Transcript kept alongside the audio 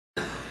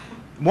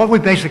what we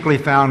basically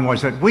found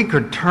was that we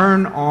could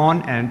turn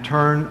on and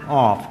turn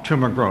off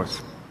tumor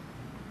growth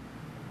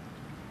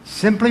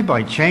simply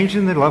by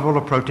changing the level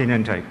of protein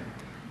intake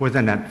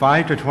within that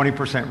 5 to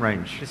 20%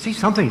 range. To see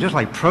something just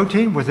like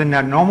protein within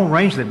that normal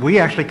range that we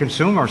actually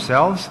consume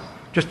ourselves,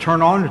 just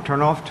turn on and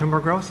turn off tumor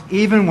growth.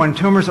 Even when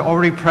tumors are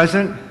already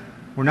present,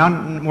 we're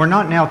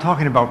not now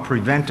talking about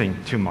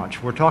preventing too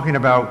much. We're talking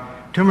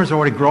about tumors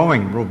already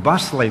growing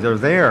robustly, they're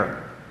there.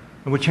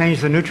 And we change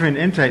the nutrient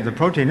intake, the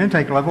protein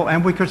intake level,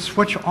 and we could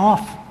switch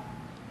off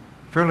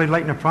fairly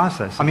late in the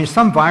process. I mean,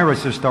 some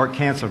viruses start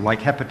cancer,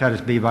 like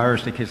hepatitis B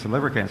virus that kills the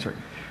liver cancer.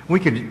 We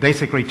could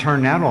basically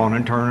turn that on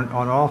and turn it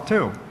on off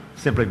too,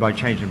 simply by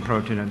changing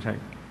protein intake.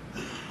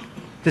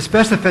 The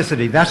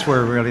specificity, that's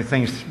where really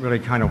things really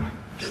kind of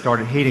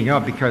started heating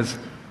up, because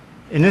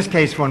in this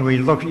case, when we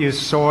use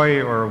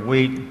soy or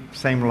wheat,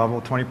 same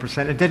level,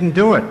 20%, it didn't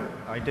do it.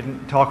 I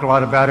didn't talk a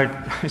lot about it,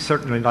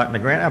 certainly not in the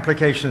grant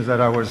applications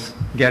that I was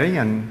getting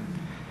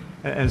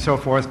and so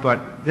forth,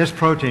 but this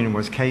protein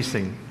was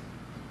casein,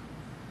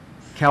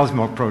 cow's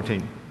milk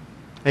protein,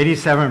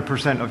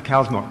 87% of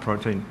cow's milk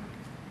protein.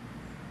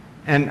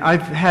 And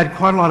I've had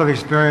quite a lot of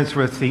experience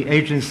with the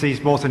agencies,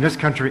 both in this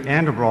country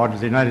and abroad,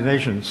 the United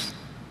Nations,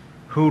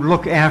 who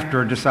look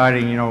after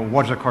deciding, you know,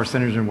 what's a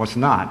carcinogen, what's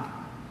not.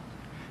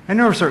 And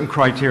there are certain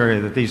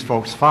criteria that these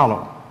folks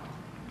follow,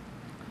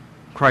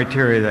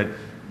 criteria that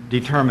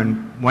determine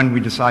when we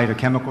decide a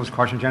chemical is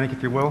carcinogenic,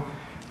 if you will.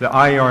 The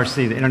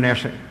IARC, the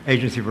International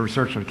Agency for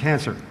Research on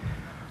Cancer.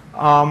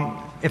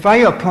 If I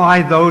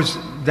apply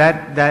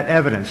that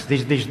evidence,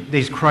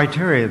 these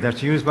criteria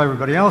that's used by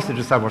everybody else to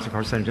decide what's a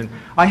carcinogen,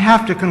 I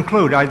have to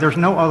conclude there's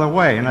no other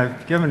way. And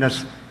I've given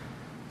this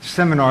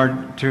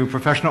seminar to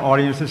professional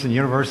audiences in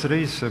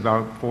universities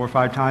about 4 or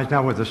 5 times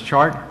now with this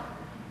chart.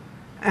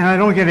 And I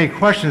don't get any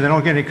questions, I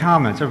don't get any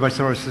comments. Everybody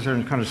sort of sits there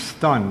and kind of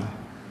stunned.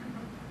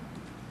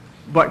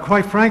 But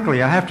quite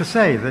frankly, I have to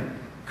say that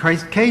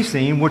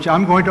casein, which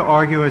I'm going to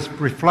argue is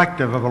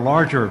reflective of a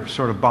larger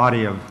sort of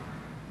body of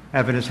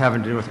evidence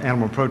having to do with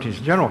animal proteins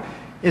in general,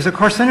 is a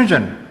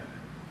carcinogen.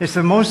 It's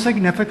the most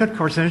significant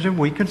carcinogen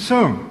we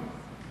consume.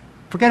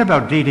 Forget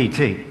about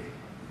DDT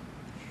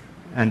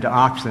and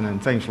dioxin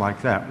and things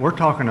like that. We're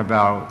talking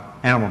about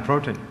animal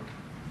protein.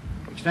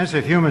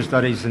 Extensive human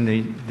studies in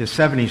the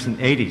 70s and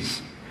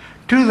 80s,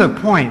 to the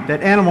point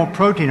that animal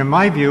protein, in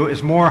my view,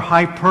 is more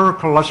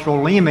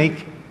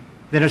hypercholesterolemic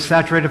than a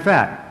saturated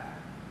fat.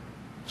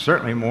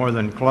 Certainly more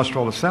than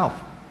cholesterol itself.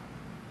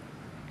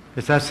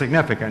 It's that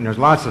significant, and there's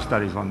lots of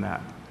studies on that.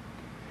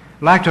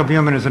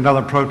 Lactoalbumin is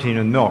another protein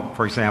in milk,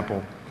 for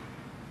example.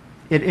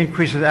 It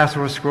increases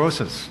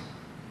atherosclerosis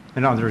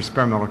and other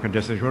experimental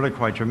conditions, really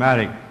quite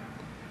dramatic.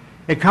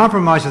 It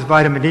compromises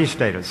vitamin D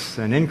status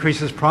and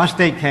increases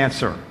prostate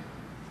cancer.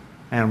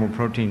 Animal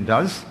protein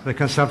does. The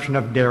consumption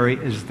of dairy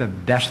is the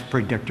best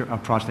predictor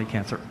of prostate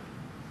cancer.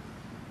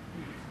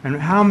 And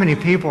how many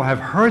people have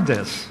heard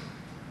this?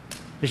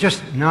 It's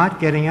just not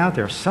getting out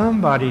there.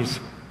 Somebody's,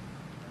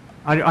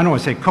 I don't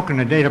want to say cooking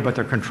the data, but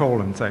they're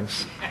controlling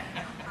things.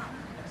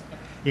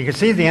 You can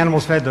see the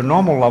animals fed the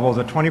normal levels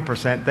at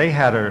 20%. They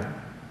had a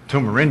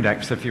tumor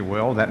index, if you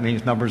will. That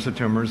means numbers of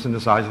tumors and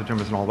the size of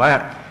tumors and all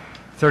that.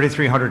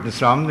 3,300 to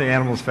some. The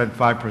animals fed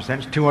 5%.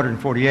 It's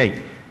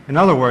 248. In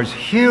other words,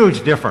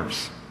 huge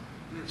difference.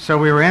 So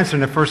we were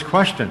answering the first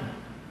question.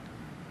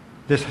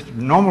 This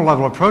normal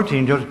level of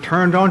protein just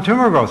turned on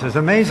tumor growth. It's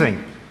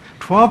amazing.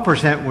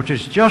 12%, which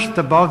is just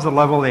above the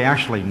level they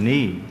actually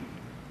need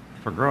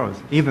for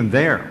growth. Even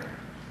there,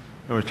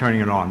 it was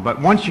turning it on. But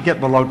once you get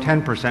below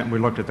 10%, we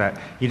looked at that,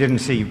 you didn't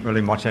see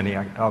really much any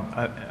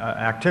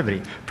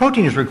activity.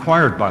 Protein is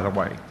required, by the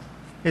way.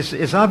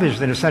 It's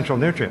obviously an essential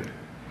nutrient.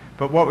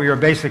 But what we were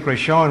basically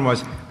showing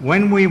was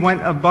when we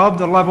went above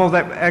the level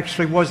that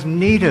actually was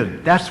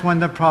needed, that's when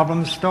the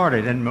problem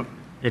started. And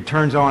it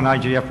turns on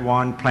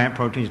IGF-1, plant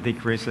proteins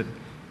decrease it,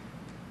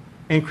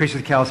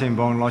 increases calcium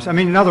bone loss. I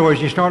mean, in other words,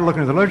 you start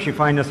looking at the literature, you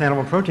find this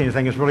animal protein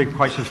thing is really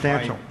quite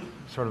substantial.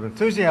 Sort of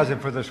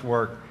enthusiasm for this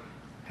work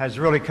has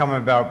really come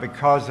about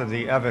because of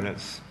the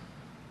evidence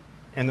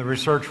in the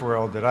research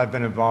world that I've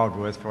been involved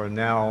with for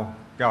now,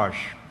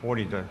 gosh,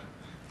 40 to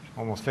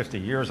almost 50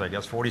 years, I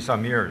guess,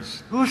 40-some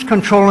years. Who's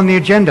controlling the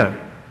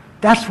agenda?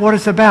 That's what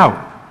it's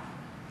about.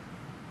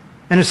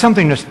 And it's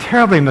something that's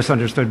terribly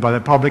misunderstood by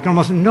the public.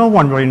 Almost no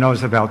one really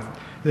knows about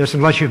this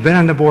unless you've been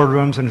in the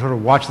boardrooms and sort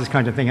of watched this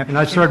kind of thing. And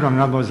I've served on a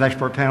number of those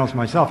expert panels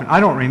myself, and I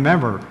don't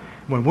remember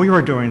when we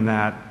were doing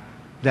that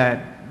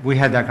we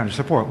had that kind of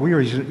support. We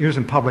were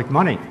using public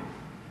money.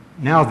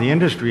 Now the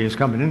industry is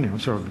coming in there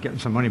and sort of getting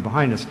some money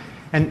behind us.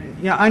 And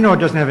yeah, I know it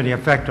doesn't have any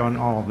effect on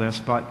all of this,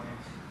 but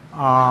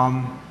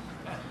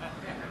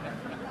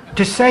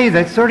to say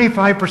that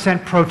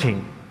 35%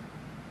 protein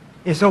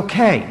is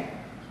okay,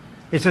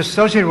 it's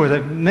associated with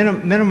it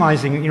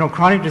minimizing,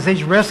 chronic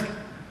disease risk,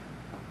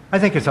 I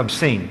think it's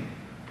obscene.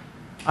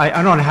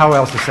 I don't know how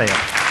else to say it.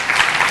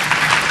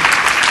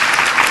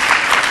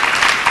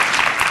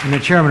 And the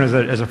chairman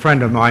is a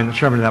friend of mine, the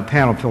chairman of that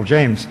panel, Phil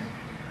James.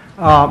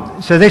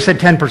 So they said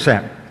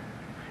 10%.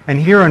 And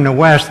here in the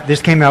West,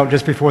 this came out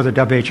just before the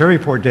WHO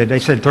report did. They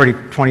said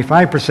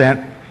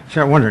 25%.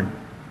 Start wondering,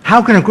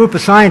 how can a group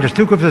of scientists,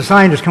 two groups of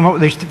scientists, come up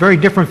with these very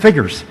different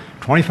figures?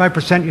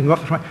 25%, you can go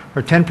up to 20,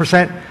 or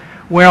 10%?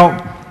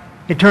 Well,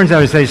 it turns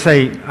out, as they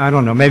say, I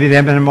don't know, maybe the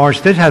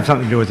MMRs did have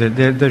something to do with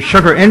it. The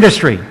sugar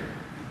industry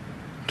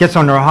gets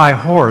on their high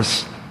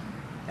horse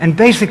and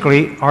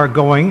basically are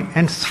going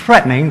and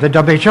threatening the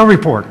WHO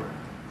report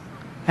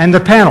and the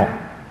panel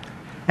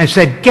and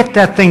said, get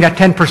that thing, that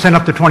 10%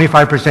 up to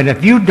 25%.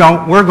 If you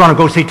don't, we're going to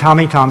go see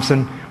Tommy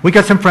Thompson. We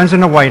got some friends in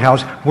the White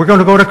House. We're going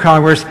to go to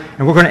Congress,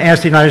 and we're going to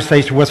ask the United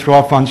States to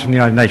withdraw funds from the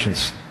United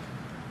Nations.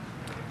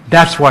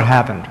 That's what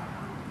happened.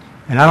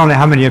 And I don't know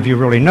how many of you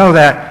really know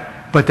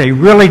that, but they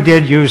really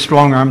did use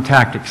strong-arm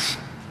tactics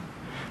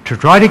to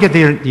try to get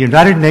the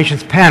United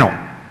Nations panel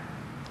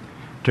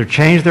to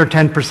change their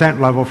 10%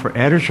 level for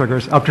added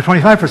sugars up to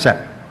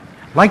 25%,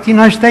 like the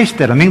United States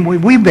did. I mean,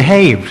 we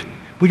behaved.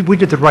 We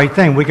did the right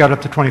thing. We got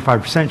up to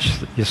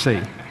 25%, you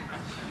see.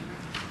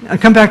 I'll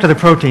come back to the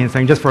protein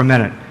thing just for a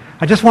minute.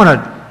 I just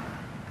want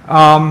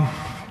to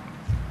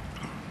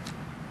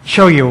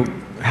show you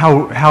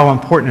how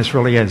important this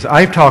really is.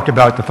 I've talked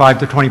about the 5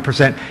 to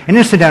 20%. And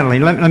incidentally,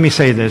 let me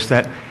say this,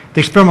 that the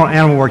experimental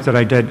animal work that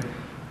I did,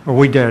 or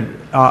we did,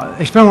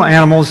 experimental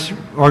animals,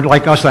 or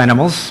like us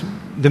animals,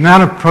 the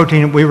amount of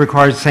protein we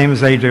require is the same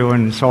as they do,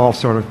 and it's all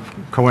sort of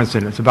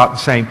coincidence, about the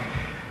same.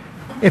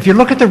 If you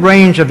look at the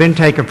range of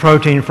intake of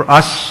protein for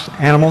us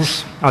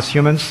animals, us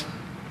humans,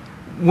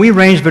 we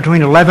range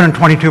between 11 and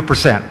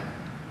 22%.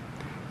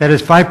 That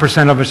is,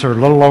 5% of us are a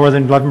little lower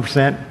than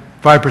 11%.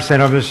 5%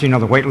 of us, you know,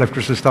 the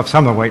weightlifters and stuff,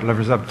 some of the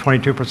weightlifters up to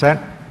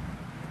 22%.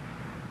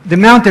 The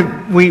amount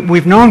that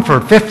we've known for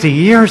 50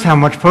 years how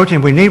much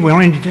protein we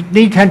only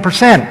need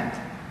 10%.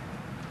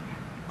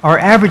 Our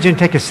average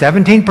intake is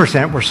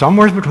 17%. We're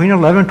somewhere between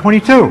 11 and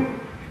 22.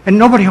 And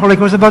nobody hardly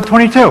goes above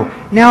 22.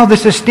 Now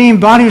this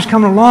esteemed body is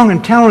coming along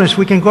and telling us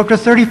we can go up to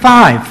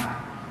 35.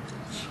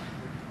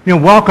 You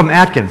know, welcome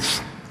Atkins.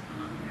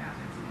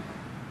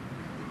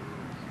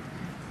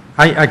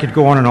 I could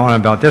go on and on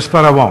about this,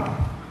 but I won't.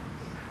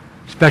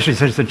 Especially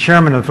since the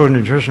chairman of the Food and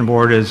Nutrition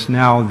Board is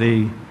now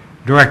the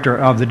director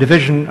of the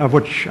division of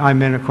which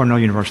I'm in at Cornell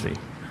University.